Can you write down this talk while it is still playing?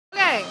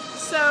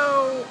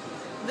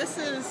this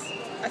is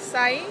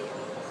acai.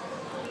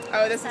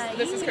 Oh, this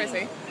is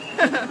Chrissy. Say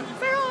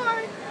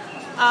hi.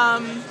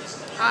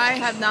 I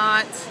have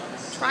not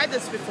tried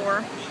this before.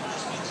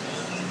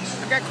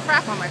 I've got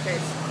crap on my face.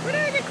 Where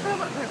did I get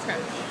crap on? That's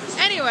good.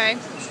 Anyway,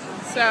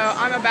 so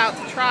I'm about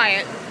to try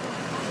it.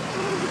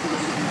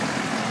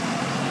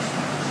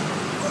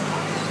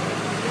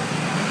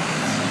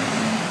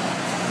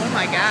 Oh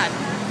my god.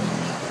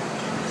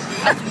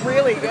 That's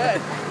really good.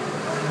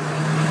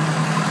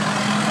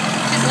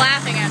 She's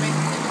laughing at me.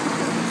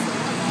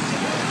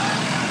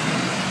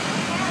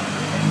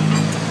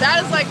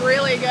 That is like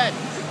really good.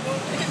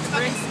 It's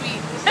fucking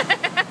sweet.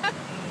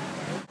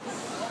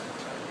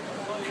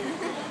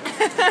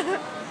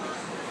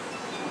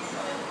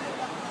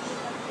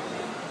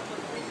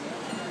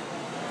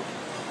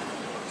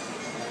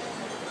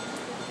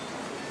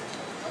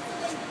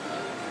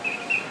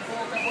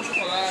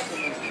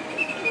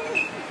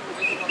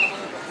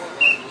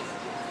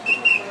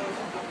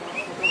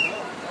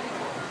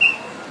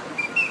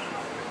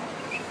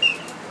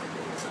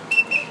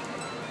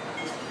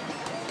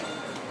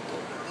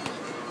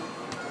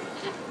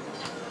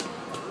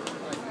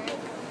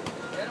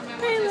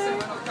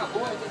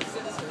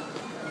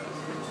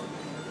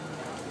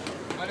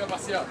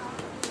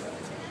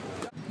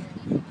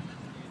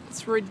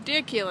 It's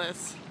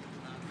ridiculous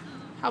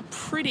how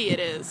pretty it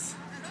is.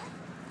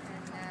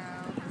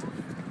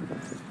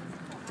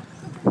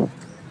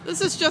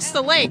 This is just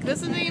the lake.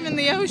 This isn't even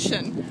the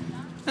ocean.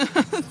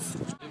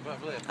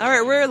 All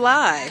right, we're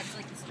live.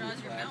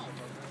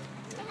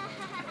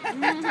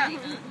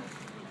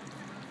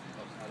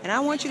 And I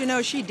want you to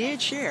know she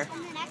did share.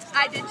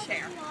 I did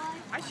share.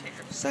 I shared.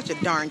 Such a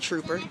darn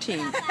trooper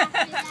team.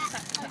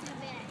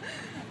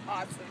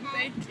 Awesome.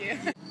 Thank you.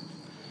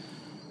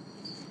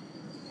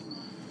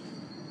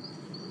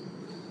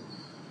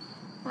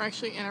 We're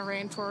actually in a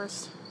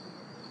rainforest.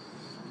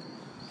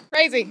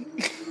 Crazy.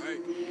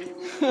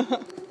 So,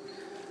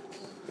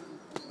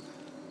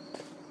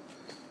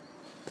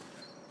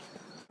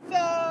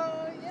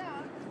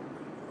 yeah.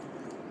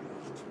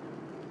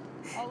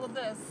 All of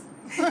this.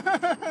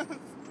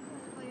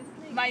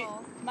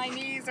 My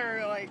knees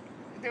are like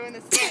doing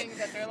this thing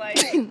that they're like...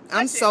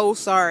 I'm so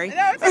sorry.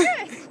 No, it's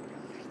okay.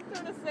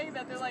 Doing this thing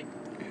that they're like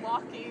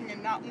walking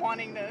and not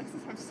wanting to...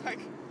 I'm just like,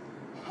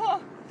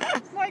 oh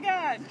my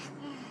god.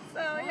 So,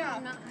 yeah.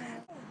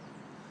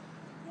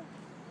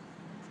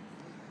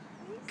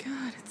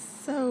 God, it's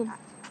so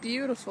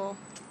beautiful.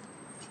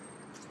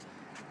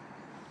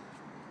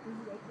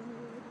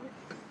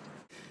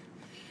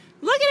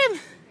 Look at him!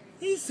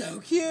 He's so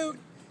cute.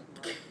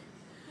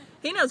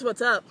 He knows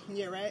what's up.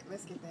 Yeah, right?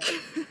 Let's get that. There's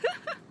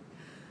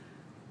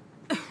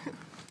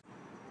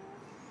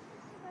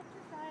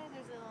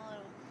a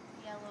little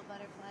yellow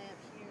butterfly up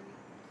here.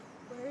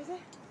 Where is it?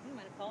 You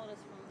might have followed us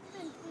from. It's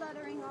been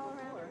fluttering all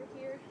around over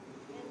here.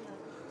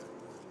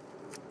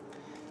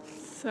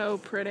 So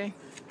pretty.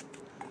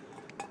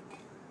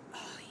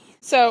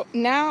 So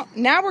now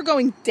we're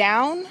going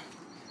down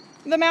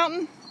the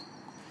mountain.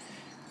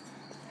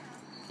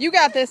 You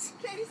got this.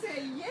 Katie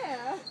said,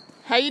 yeah.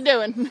 How you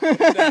doing?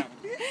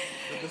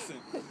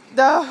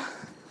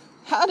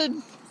 How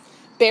did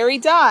Barry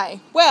die?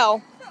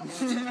 Well,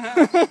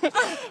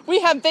 we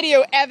have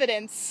video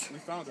evidence. We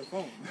found her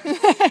phone.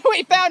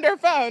 We found her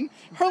phone.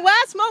 Her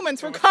last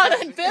moments were caught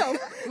on film.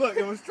 Look,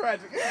 it was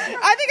tragic.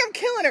 I think I'm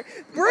killing her.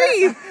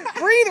 Breathe.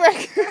 Breathe,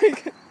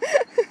 Rick.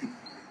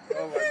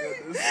 Oh my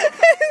goodness.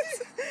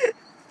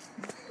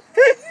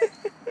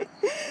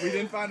 We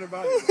didn't find her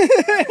body.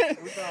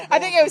 I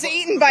think it was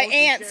eaten by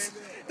ants.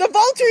 The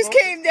vultures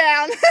came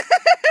down.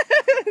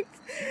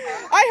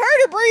 I heard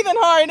her breathing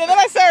hard, and then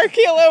I saw her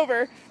keel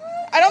over.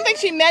 I don't think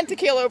she meant to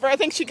keel over. I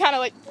think she kind of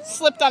like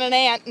slipped on an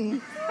ant. And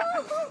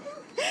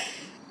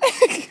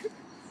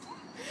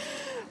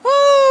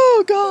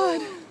oh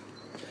God.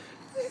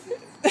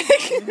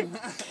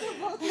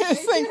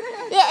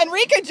 Yeah,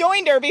 Enrica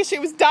joined her because she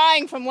was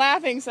dying from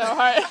laughing so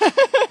hard.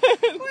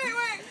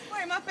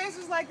 Wait, my face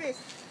was like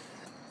this.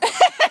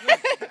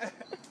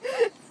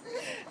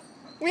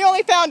 We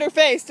only found her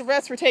face. The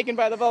rest were taken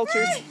by the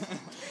vultures.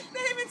 They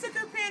even took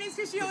her panties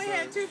because she only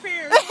had 2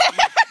 pairs.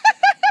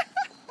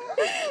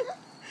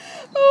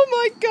 Oh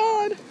my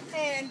God.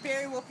 And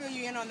Barry will fill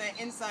you in on that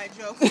inside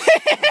joke.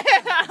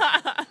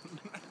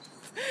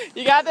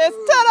 You got this?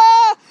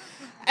 Ta-da!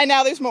 And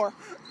now there's more.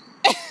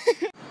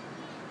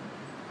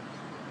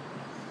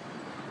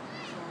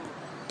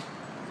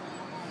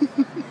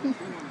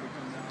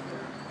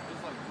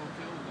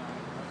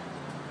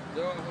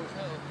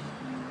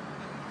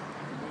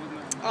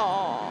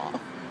 Aww.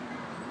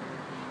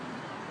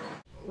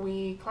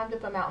 We climbed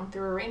up a mountain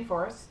through a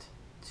rainforest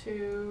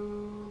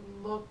to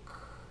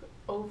look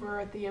over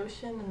at the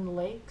ocean and the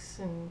lakes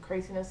and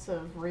craziness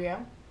of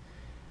Rio.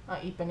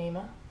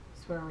 Ipanema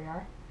is where we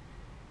are.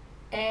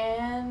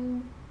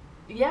 And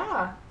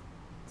yeah,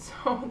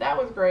 so that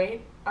was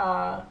great.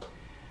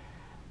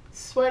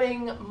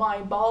 Sweating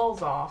my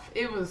balls off.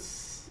 It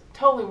was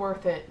totally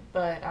worth it,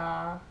 but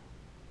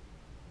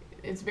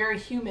it's very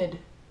humid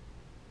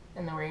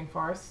in the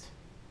rainforest.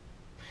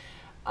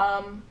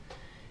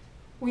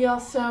 We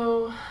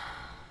also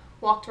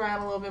walked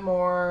around a little bit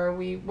more.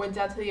 We went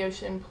down to the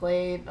ocean,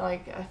 played,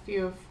 like a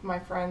few of my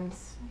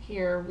friends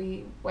here,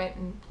 we went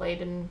and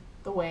played in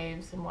the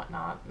waves and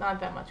whatnot. Not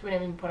that much. We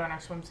didn't even put on our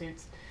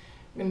swimsuits.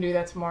 I'm going to do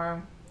that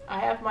tomorrow. I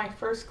have my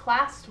first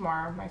class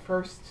tomorrow, my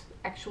first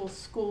actual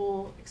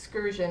school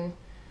excursion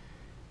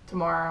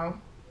tomorrow.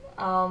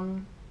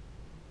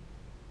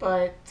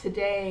 But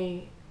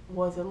today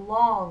was a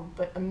long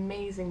but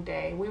amazing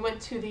day. We went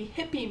to the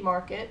hippie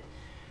market,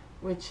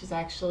 which is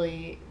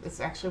actually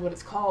what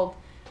it's called.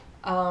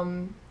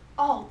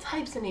 All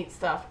types of neat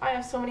stuff. I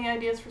have so many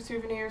ideas for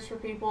souvenirs for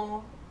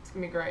people. It's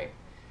gonna be great.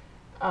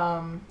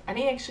 I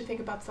need to actually think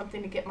about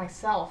something to get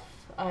myself.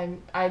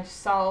 I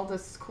just saw all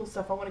this cool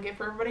stuff I want to get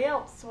for everybody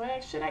else, so I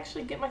should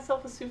actually get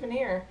myself a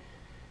souvenir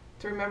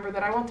to remember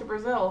that I went to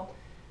Brazil.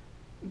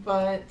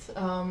 But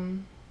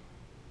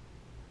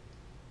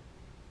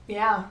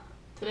yeah,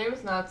 today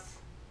was nuts.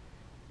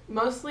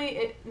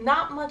 Mostly,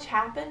 not much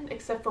happened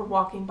except for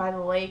walking by the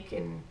lake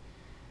and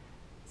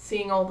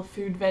seeing all the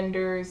food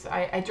vendors.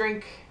 I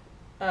drank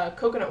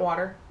coconut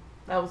water.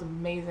 That was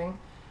amazing.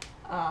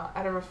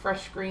 Out of a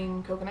fresh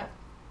green coconut.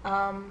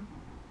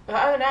 But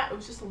other than that, it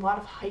was just a lot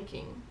of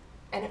hiking.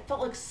 And it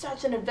felt like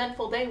such an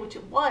eventful day, which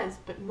it was,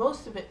 but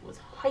most of it was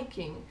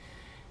hiking.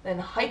 Then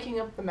hiking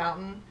up the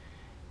mountain,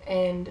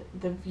 and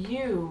the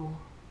view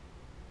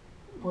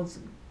was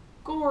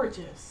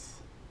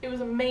gorgeous. It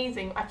was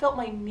amazing. I felt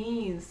my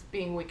knees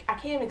being weak. I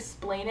can't even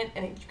explain it,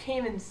 and you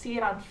can't even see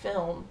it on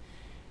film.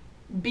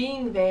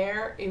 Being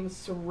there, it was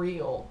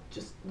surreal.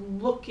 Just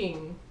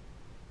looking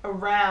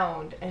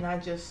around, and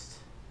it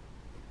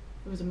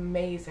was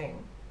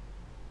amazing.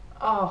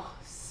 Oh,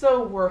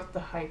 so worth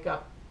the hike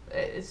up.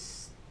 I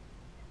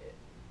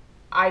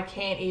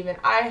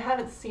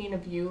haven't seen a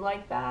view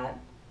like that,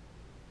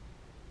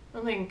 I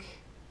don't think,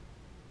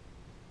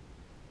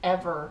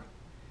 ever.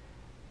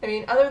 I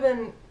mean, other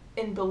than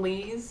in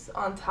Belize,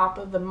 on top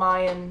of the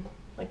Mayan,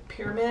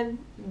 pyramid,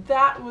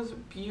 that was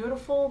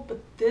beautiful,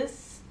 but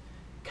this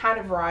kind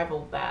of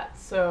rivaled that,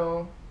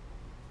 so,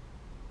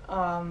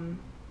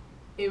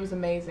 it was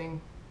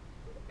amazing,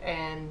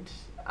 and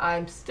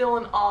I'm still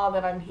in awe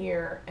that I'm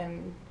here,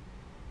 and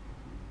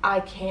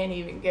I can't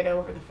even get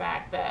over the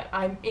fact that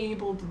I'm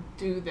able to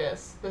do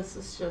this. This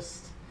is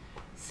just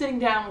sitting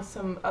down with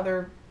some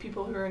other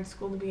people who are in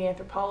school to be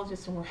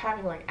anthropologists, and we're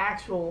having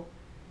actual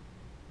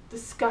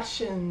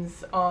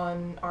discussions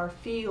on our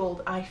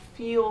field. I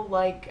feel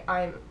like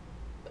I'm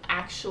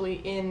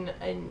actually in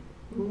a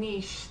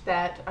niche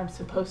that I'm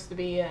supposed to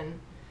be in.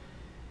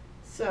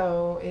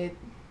 So it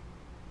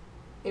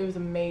was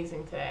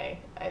amazing today.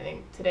 I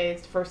think today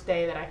is the first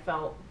day that I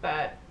felt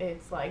that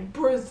it's like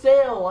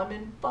Brazil. I'm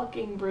in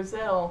fucking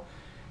Brazil.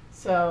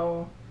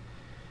 So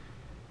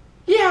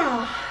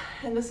yeah,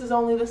 and this is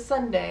only the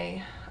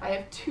Sunday. I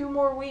have 2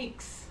 more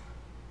weeks.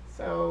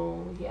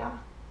 So yeah,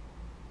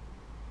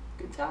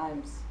 good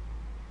times.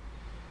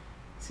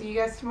 See you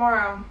guys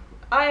tomorrow.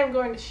 I am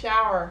going to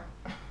shower.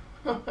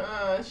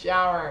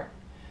 Shower.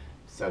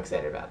 So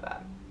excited about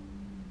that.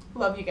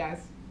 Love you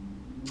guys.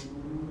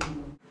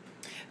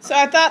 So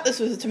I thought this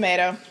was a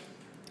tomato.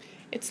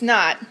 It's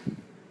not.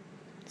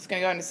 It's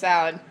gonna go into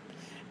salad.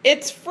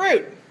 It's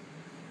fruit.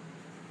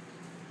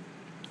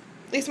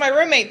 At least my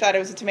roommate thought it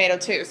was a tomato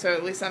too, so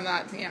at least I'm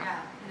not, Yeah,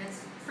 and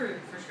it's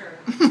fruit for sure.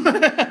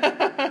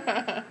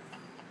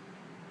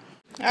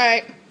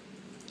 Alright.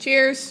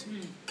 Cheers.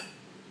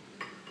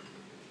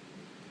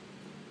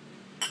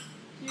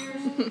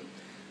 Cheers.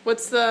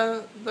 What's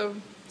the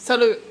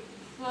salute?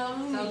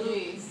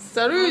 Salut.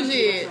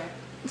 Saluji.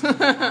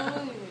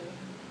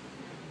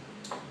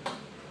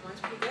 That's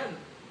pretty good.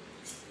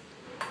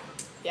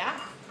 Yeah.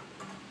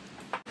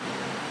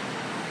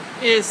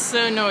 It is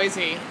so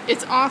noisy.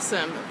 It's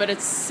awesome, but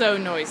it's so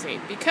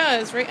noisy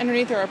because right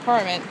underneath our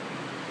apartment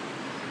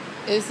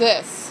is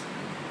this.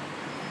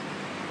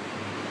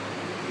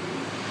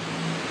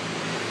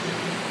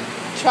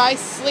 Try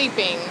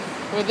sleeping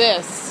with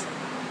this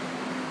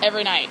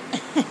every night.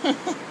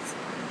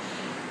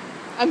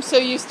 I'm so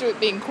used to it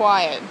being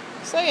quiet.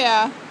 So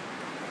yeah,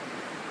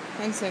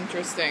 that's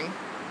interesting.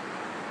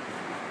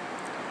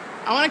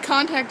 I want to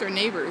contact our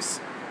neighbors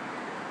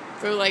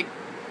for I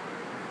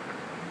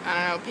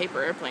don't know,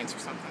 paper airplanes or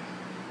something.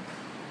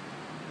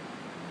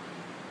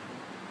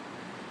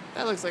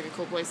 That looks like a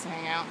cool place to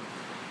hang out.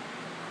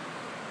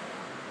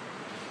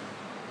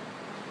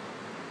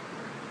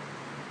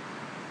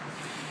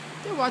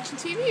 They're watching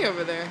TV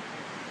over there.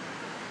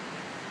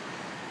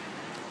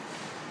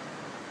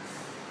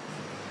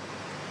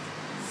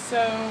 So,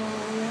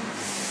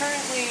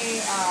 currently,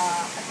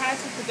 I kind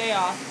of took the day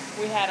off.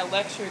 We had a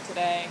lecture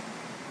today.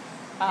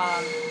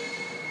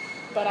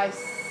 But I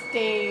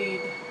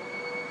stayed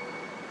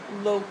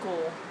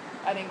local.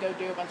 I didn't go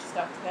do a bunch of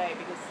stuff today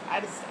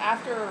because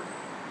after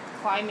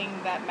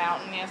climbing that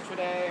mountain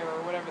yesterday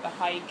or whatever, the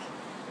hike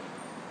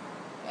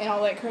and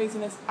all that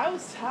craziness, I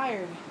was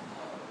tired.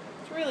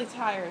 I was really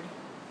tired.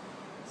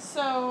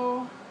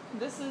 So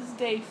this is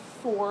day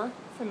 4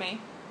 for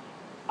me.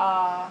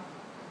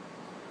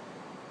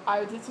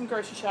 I did some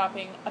grocery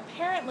shopping.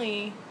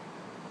 Apparently,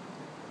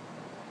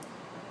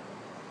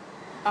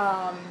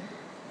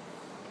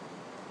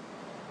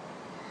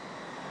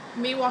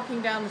 me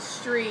walking down the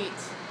street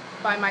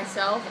by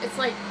myself, it's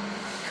like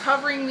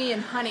covering me in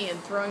honey and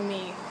throwing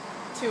me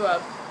to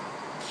a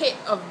pit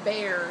of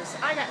bears.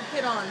 I got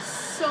hit on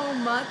so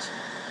much.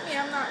 I mean,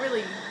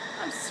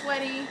 I'm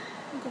sweaty,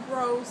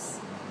 gross.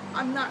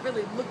 I'm not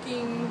really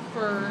looking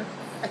for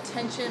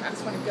attention. I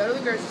just want to go to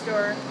the grocery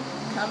store,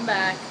 come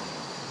back.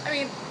 I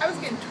mean, I was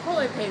getting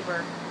toilet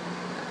paper.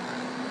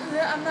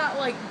 I'm not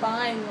like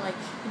buying like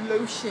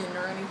lotion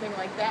or anything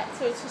like that.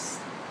 So it's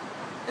just,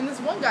 and this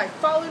one guy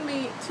followed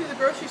me to the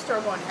grocery store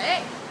going,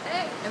 hey,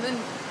 hey, and then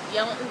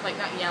yelling, like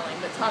not yelling,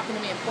 but talking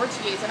to me in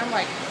Portuguese. And I'm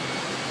like,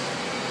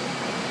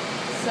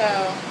 so,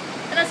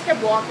 and I just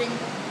kept walking,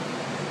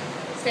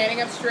 standing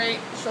up straight,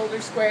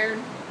 shoulders squared,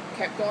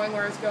 kept going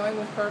where I was going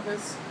with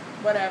purpose,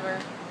 whatever.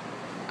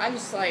 I'm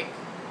just like,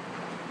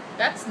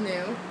 that's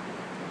new.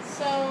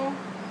 So,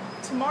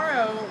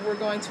 tomorrow we're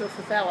going to a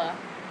favela.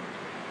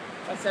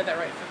 If I said that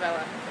right,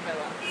 favela.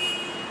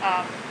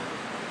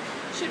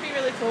 Should be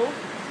really cool.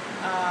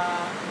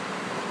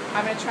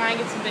 I'm going to try and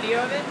get some video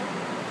of it.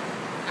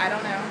 I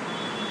don't know.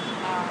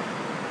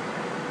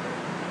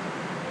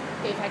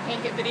 If I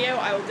can't get video,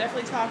 I will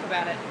definitely talk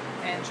about it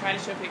and try to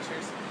show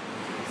pictures.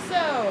 So,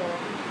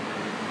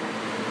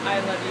 I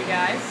love you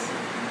guys.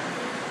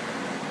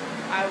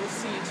 I will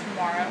see you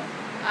tomorrow.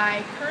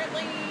 I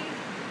currently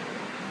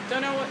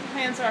don't know what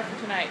plans are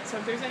for tonight, so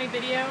if there's any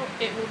video,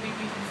 it will be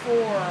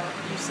before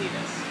you see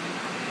this.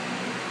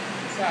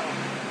 So,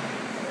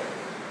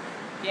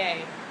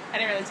 yay. I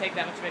didn't really take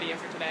that much video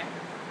for today.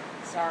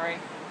 Sorry.